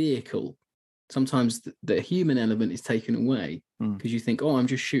a vehicle, sometimes the human element is taken away because you think, oh, I'm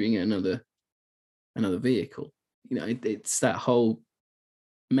just shooting at another vehicle. It's that whole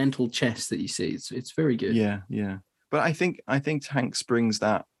mental chess that you see. It's very good. Yeah. But I think Hanks brings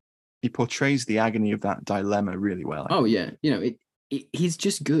that. He portrays the agony of that dilemma really well. Oh yeah, he's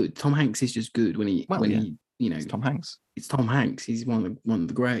just good. Tom Hanks is just good when he it's Tom Hanks. It's Tom Hanks. He's one of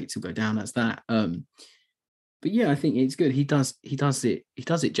the greats. He'll go down as that. But yeah, I think it's good. He does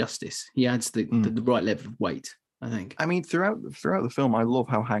it justice. He adds the right level of weight, I think. I mean, throughout the film, I love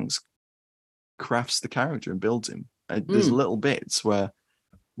how Hanks crafts the character and builds him. There's little bits where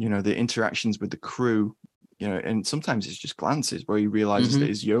the interactions with the crew. And sometimes it's just glances where he realizes that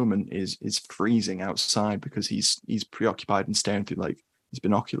his yeoman is freezing outside because he's preoccupied and staring through like his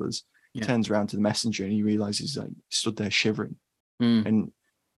binoculars. He turns around to the messenger and he realizes he stood there shivering. And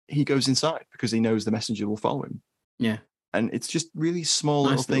he goes inside because he knows the messenger will follow him. Yeah. And it's just really small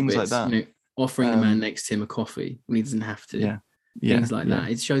little things like that. Offering the man next to him a coffee when he doesn't have to. Yeah. Things like that.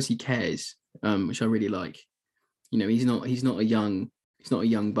 It shows he cares, which I really like. He's not a young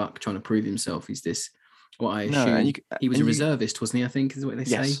buck trying to prove himself. He's this. What I assume he was a reservist, wasn't he? I think is what they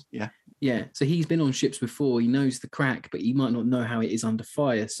say. Yeah. Yeah. So he's been on ships before. He knows the crack, but he might not know how it is under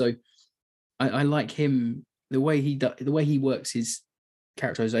fire. So I like him the way he works his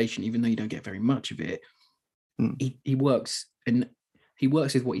characterization, even though you don't get very much of it. He works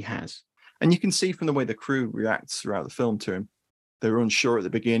with what he has. And you can see from the way the crew reacts throughout the film to him, they're unsure at the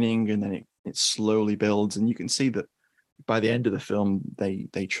beginning, and then it slowly builds, and you can see that by the end of the film,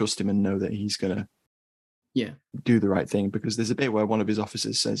 they trust him and know that he's gonna do the right thing, because there's a bit where one of his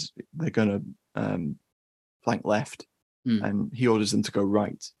officers says they're gonna flank left, and he orders them to go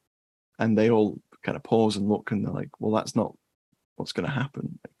right, and they all kind of pause and look, and they're like, well, that's not what's going to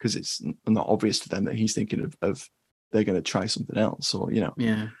happen, because it's not obvious to them that he's thinking of they're going to try something else, or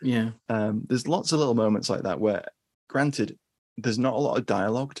there's lots of little moments like that where, granted, there's not a lot of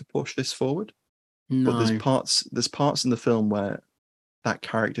dialogue to push this forward, but there's parts in the film where that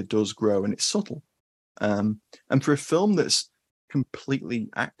character does grow, and it's subtle. And for a film that's completely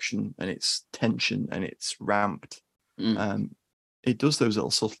action and it's tension and it's ramped, it does those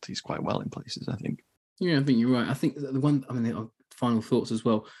little subtleties quite well in places, I think. Yeah, I think you're right. I think the final thoughts as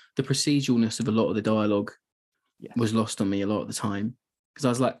well, the proceduralness of a lot of the dialogue was lost on me a lot of the time, because I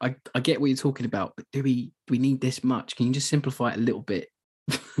was like, I get what you're talking about, but do we need this much? Can you just simplify it a little bit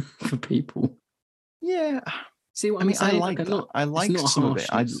for people? Yeah. See what I mean? I like that. I like some of it.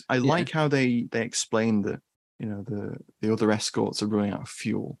 I like how they explain that, the other escorts are running out of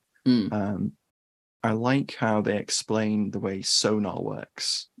fuel. I like how they explain the way sonar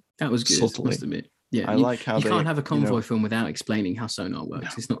works. That was good, subtly. must admit. Yeah, I like how you can't have a convoy film without explaining how sonar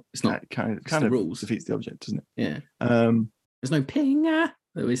works. No, it's not. Kind the of rules defeats the object, doesn't it? Yeah. There's no pinger,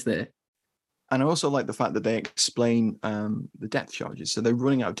 though, is there? And I also like the fact that they explain the depth charges. So they're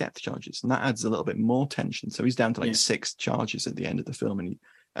running out of depth charges, and that adds a little bit more tension. So he's down to 6 charges at the end of the film,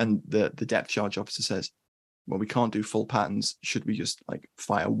 and the depth charge officer says, "Well, we can't do full patterns. Should we just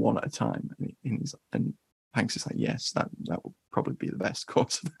fire one at a time?" And Hanks is like, "Yes, that will probably be the best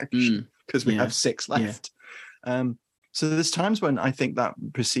course of action, because we have 6 left." So there's times when I think that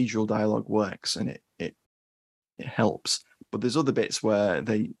procedural dialogue works and it helps, but there's other bits where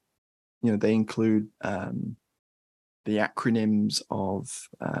they include the acronyms of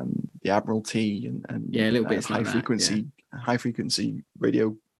the Admiralty and a little bit high frequency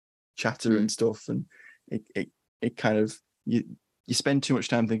radio chatter and stuff, and it kind of you spend too much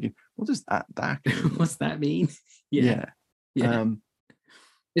time thinking, what does that what's that mean? Yeah.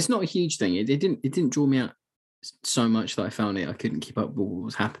 It's not a huge thing. It didn't draw me out so much that I found I couldn't keep up with what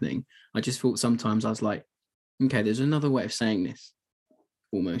was happening. I just thought sometimes I was like, okay, there's another way of saying this,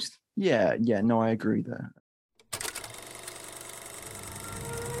 almost. Yeah, no, I agree there.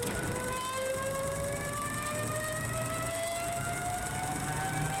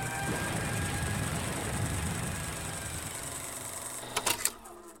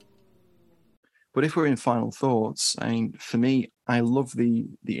 But if we're in final thoughts, I mean, for me, I love the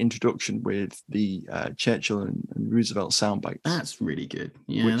introduction with the Churchill and Roosevelt sound bites. That's really good.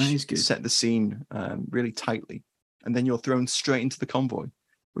 Yeah, that is good. Set the scene really tightly, and then you're thrown straight into the convoy,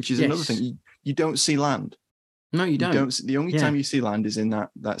 which is another thing. You don't see land. No, you don't. The only time you see land is in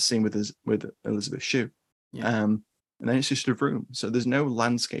that scene with Elizabeth Shue. Yeah. And then it's just a room. So there's no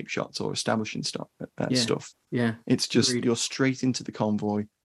landscape shots or establishing stuff. Yeah. It's just you're straight into the convoy.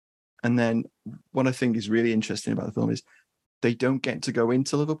 And then what I think is really interesting about the film is they don't get to go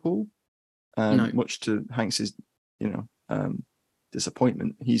into Liverpool, much to Hanks's,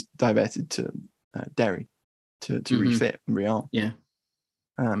 disappointment. He's diverted to Derry to refit and rearm. Yeah.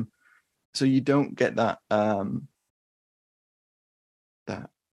 So you don't get that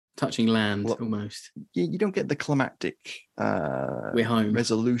touching land almost. You don't get the climactic we're home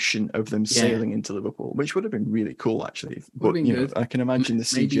resolution of them sailing into Liverpool, which would have been really cool actually. But I can imagine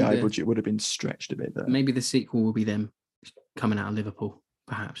the Maybe CGI budget would have been stretched a bit there. Maybe the sequel will be them coming out of Liverpool,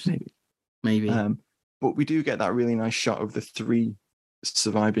 perhaps. Maybe. But we do get that really nice shot of the 3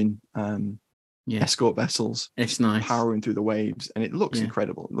 surviving escort vessels. It's nice, powering through the waves, and it looks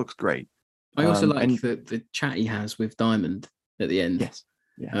incredible. It looks great. I also like the chat he has with Diamond at the end. Yes.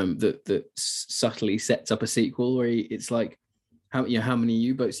 Yeah. That subtly sets up a sequel where it's like, how many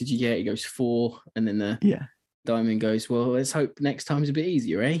U-boats did you get? He goes 4, and then the Diamond goes, well, let's hope next time's a bit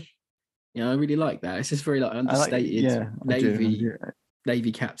easier, eh? I really like that. It's just very understated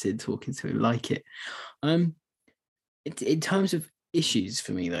Navy captain talking to him, like it. In terms of issues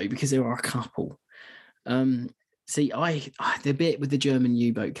for me though, because there are a couple. The bit with the German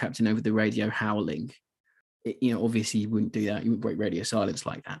U-boat captain over the radio howling. Obviously you wouldn't do that. You wouldn't break radio silence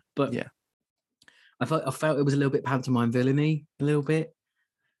like that. But I felt it was a little bit pantomime villainy, a little bit.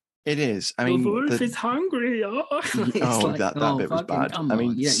 It is. I mean, the wolf is hungry. That bit was bad. I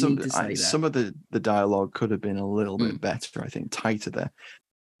mean, some of the dialogue could have been a little bit better. I think tighter there.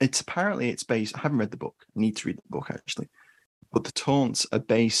 It's based. I haven't read the book. I need to read the book actually. But the taunts are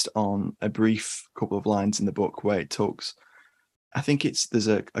based on a brief couple of lines in the book where it talks. I think there's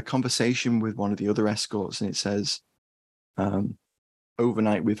a conversation with one of the other escorts, and it says,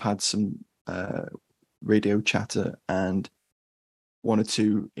 overnight we've had some radio chatter and 1 or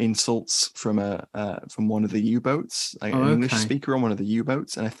 2 insults from one of the U-boats, an English speaker on one of the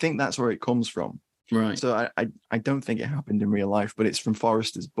U-boats, and I think that's where it comes from. Right. So I don't think it happened in real life, but it's from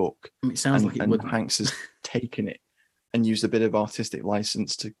Forrester's book. It sounds like it would. Hanks has taken it and used a bit of artistic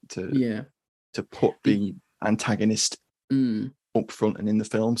license to put the antagonist up front and in the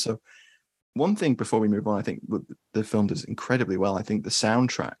film. So one thing before we move on, I think the film does incredibly well. I think the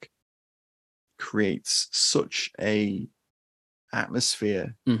soundtrack creates such a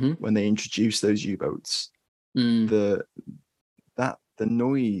atmosphere when they introduce those U-boats. The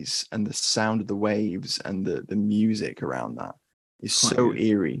noise and the sound of the waves and the music around that is so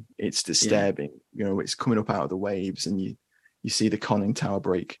eerie. It's disturbing. You know, it's coming up out of the waves, and you see the conning tower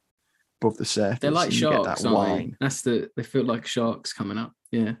break above the surface. They're like sharks, aren't they? They feel like sharks coming up.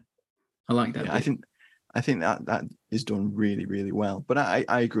 Yeah, I like that. Yeah, I think that is done really, really well. But I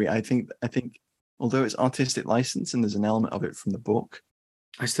agree. I think although it's artistic license and there's an element of it from the book,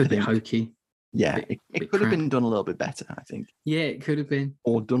 I still think hokey. Yeah, it could have been done a little bit better, I think. Yeah, it could have been.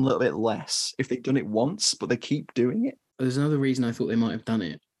 Or done a little bit less. If they'd done it once, but they keep doing it. There's another reason I thought they might have done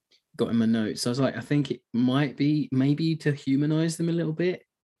it. Got in my notes. I was like, I think it might be maybe to humanize them a little bit.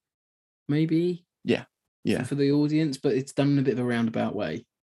 Maybe. Yeah. For the audience, but it's done in a bit of a roundabout way.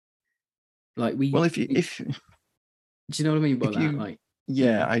 Like do you know what I mean by that?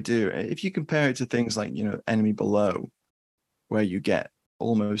 Yeah, I do. If you compare it to things like, Enemy Below, where you get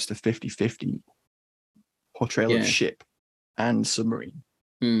almost a 50-50 portrayal of ship and submarine.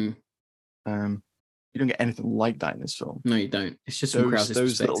 You don't get anything like that in this film. No, you don't. It's just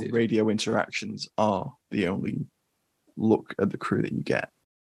those little radio interactions are the only look at the crew that you get.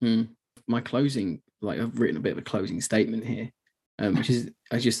 My closing, I've written a bit of a closing statement here, which is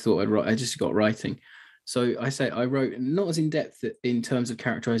I just got writing. So I wrote not as in depth in terms of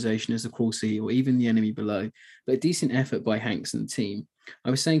characterization as the Crawl Sea or even The Enemy Below, but a decent effort by Hanks and the team.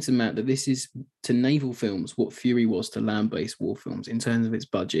 I was saying to Matt that this is to naval films what Fury was to land-based war films in terms of its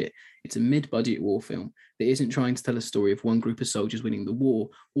budget. It's a mid-budget war film that isn't trying to tell a story of one group of soldiers winning the war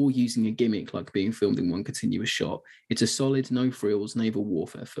or using a gimmick like being filmed in one continuous shot. It's a solid, no-frills naval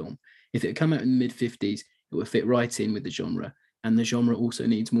warfare film. If it had come out in the mid-50s, it would fit right in with the genre. And the genre also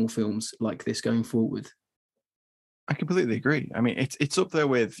needs more films like this going forward. I completely agree. I mean, it's up there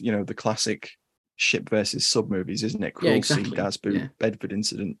with, the classic ship versus sub movies, isn't it? Crawl Sea, Dasboo, Bedford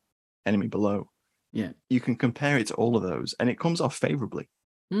Incident, Enemy Below. Yeah. You can compare it to all of those, and it comes off favorably.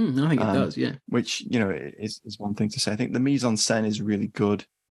 I think it does, yeah. Which, is one thing to say. I think the mise en scène is really good.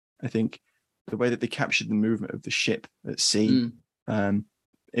 I think the way that they captured the movement of the ship at sea,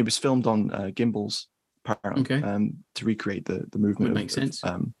 it was filmed on gimbals, apparently, to recreate the movement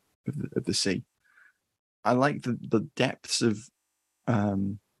of the sea. I like the depths of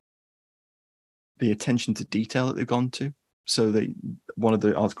the attention to detail that they've gone to. So one of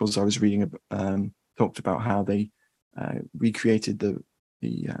the articles I was reading talked about how they recreated the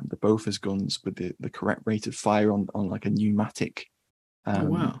Bofors guns with the correct rate of fire on like a pneumatic. Oh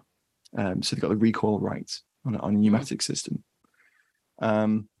wow! So they got the recoil right on a pneumatic system.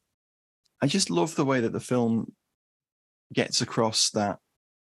 I just love the way that the film gets across the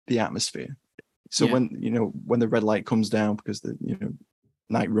atmosphere. So when the red light comes down because the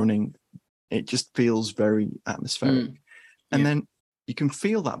night running, it just feels very atmospheric. And then you can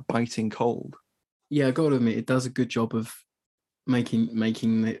feel that biting cold. Yeah, I got to admit, it does a good job of making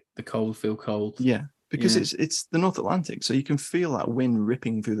the cold feel cold. Yeah, because it's the North Atlantic, so you can feel that wind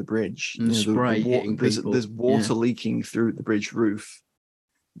ripping through the bridge. And the spray hitting people. There's water leaking through the bridge roof.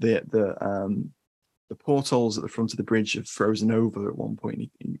 The portholes at the front of the bridge have frozen over at one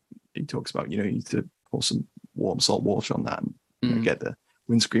point. He talks about, you need to pour some warm salt water on that and get the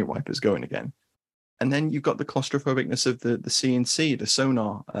windscreen wipers going again. And then you've got the claustrophobicness of the CNC, the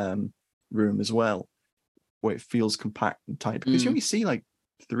sonar room as well, where it feels compact and tight because you only see like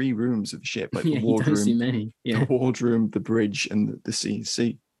 3 rooms of the ship, like the wardroom, the wardroom, the bridge, and the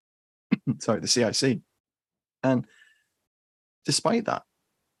CNC. Sorry, the CIC. And despite that,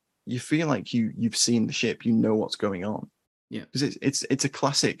 you feel like you've seen the ship, you know what's going on. Yeah, because it's a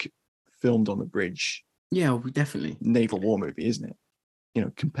classic filmed on the bridge. Yeah, definitely naval war movie, isn't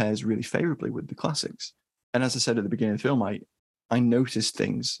it? Compares really favorably with the classics. And as I said at the beginning of the film, I noticed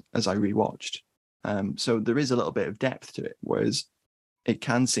things as I rewatched. So there is a little bit of depth to it, whereas it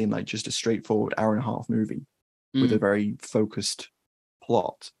can seem like just a straightforward hour-and-a-half movie with a very focused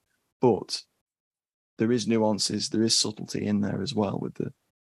plot. But there is nuances, there is subtlety in there as well with the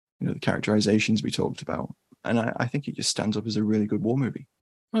the characterizations we talked about. And I think it just stands up as a really good war movie.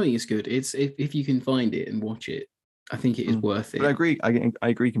 I think it's good. It's if you can find it and watch it, I think it is worth it. But I agree. I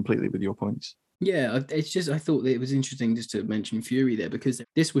agree completely with your points. Yeah, it's just I thought that it was interesting just to mention Fury there because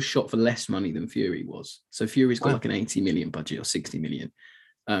this was shot for less money than Fury was. So Fury's got like an 80 million budget or 60 million.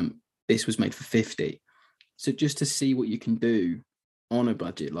 This was made for 50. So just to see what you can do on a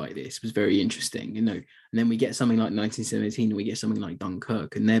budget like this was very interesting, you know. And then we get something like 1917, and we get something like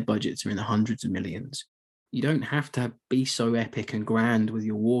Dunkirk, and their budgets are in the hundreds of millions. You don't have to be so epic and grand with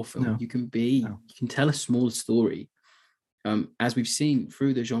your war film. No. You can tell a small story. As we've seen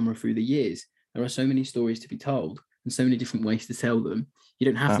through the genre through the years, there are so many stories to be told and so many different ways to tell them. You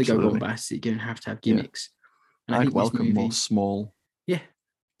don't have to go bombastic. You don't have to have gimmicks. And I'd welcome more small. Yeah,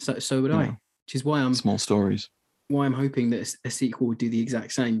 so would I. Which is why small stories. Why I'm hoping that a sequel would do the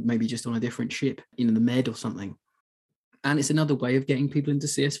exact same, maybe just on a different ship, the Med or something. And it's another way of getting people into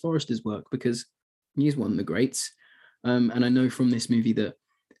C.S. Forrester's work, because he's one of the greats. And I know from this movie that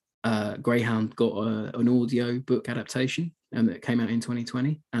Greyhound got an audio book adaptation that came out in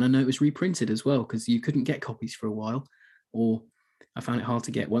 2020. And I know it was reprinted as well, because you couldn't get copies for a while, or I found it hard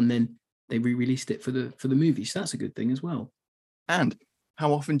to get one. Then they re-released it for the movie. So that's a good thing as well. And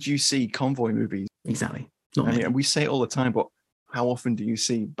how often do you see convoy movies? Exactly. I mean, we say it all the time, but how often do you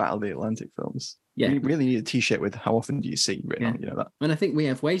see Battle of the Atlantic films? Yeah. You really need a t-shirt with how often do you see written on, that. And I think we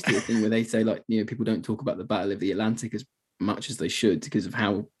have wasted a thing where they say, like, people don't talk about the Battle of the Atlantic as much as they should because of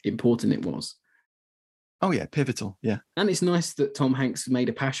how important it was. Oh yeah, pivotal. Yeah. And it's nice that Tom Hanks made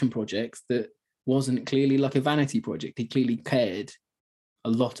a passion project that wasn't clearly like a vanity project. He clearly cared a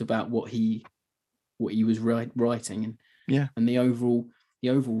lot about what he was writing, and the overall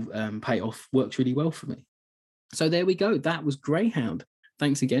payoff worked really well for me. So there we go. That was Greyhound.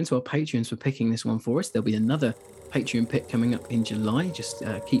 Thanks again to our Patreons for picking this one for us. There'll be another Patreon pick coming up in July. Just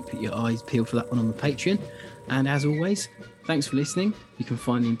keep your eyes peeled for that one on the Patreon. And as always, thanks for listening. You can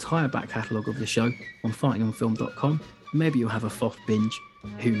find the entire back catalogue of the show on fightingonfilm.com. Maybe you'll have a FOF binge.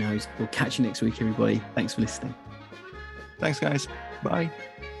 Who knows? We'll catch you next week, everybody. Thanks for listening. Thanks, guys. Bye.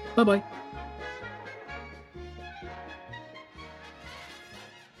 Bye-bye.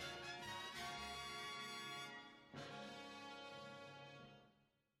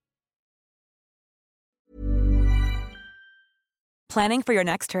 Planning for your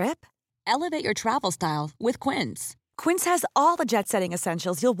next trip? Elevate your travel style with Quince. Quince has all the jet-setting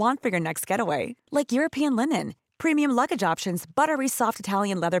essentials you'll want for your next getaway, like European linen, premium luggage options, buttery soft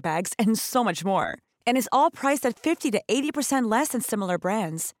Italian leather bags, and so much more. And is all priced at 50 to 80% less than similar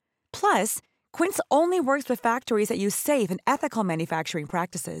brands. Plus, Quince only works with factories that use safe and ethical manufacturing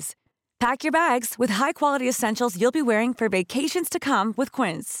practices. Pack your bags with high-quality essentials you'll be wearing for vacations to come with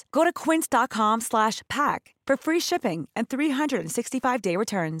Quince. Go to quince.com/pack for free shipping and 365-day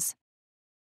returns.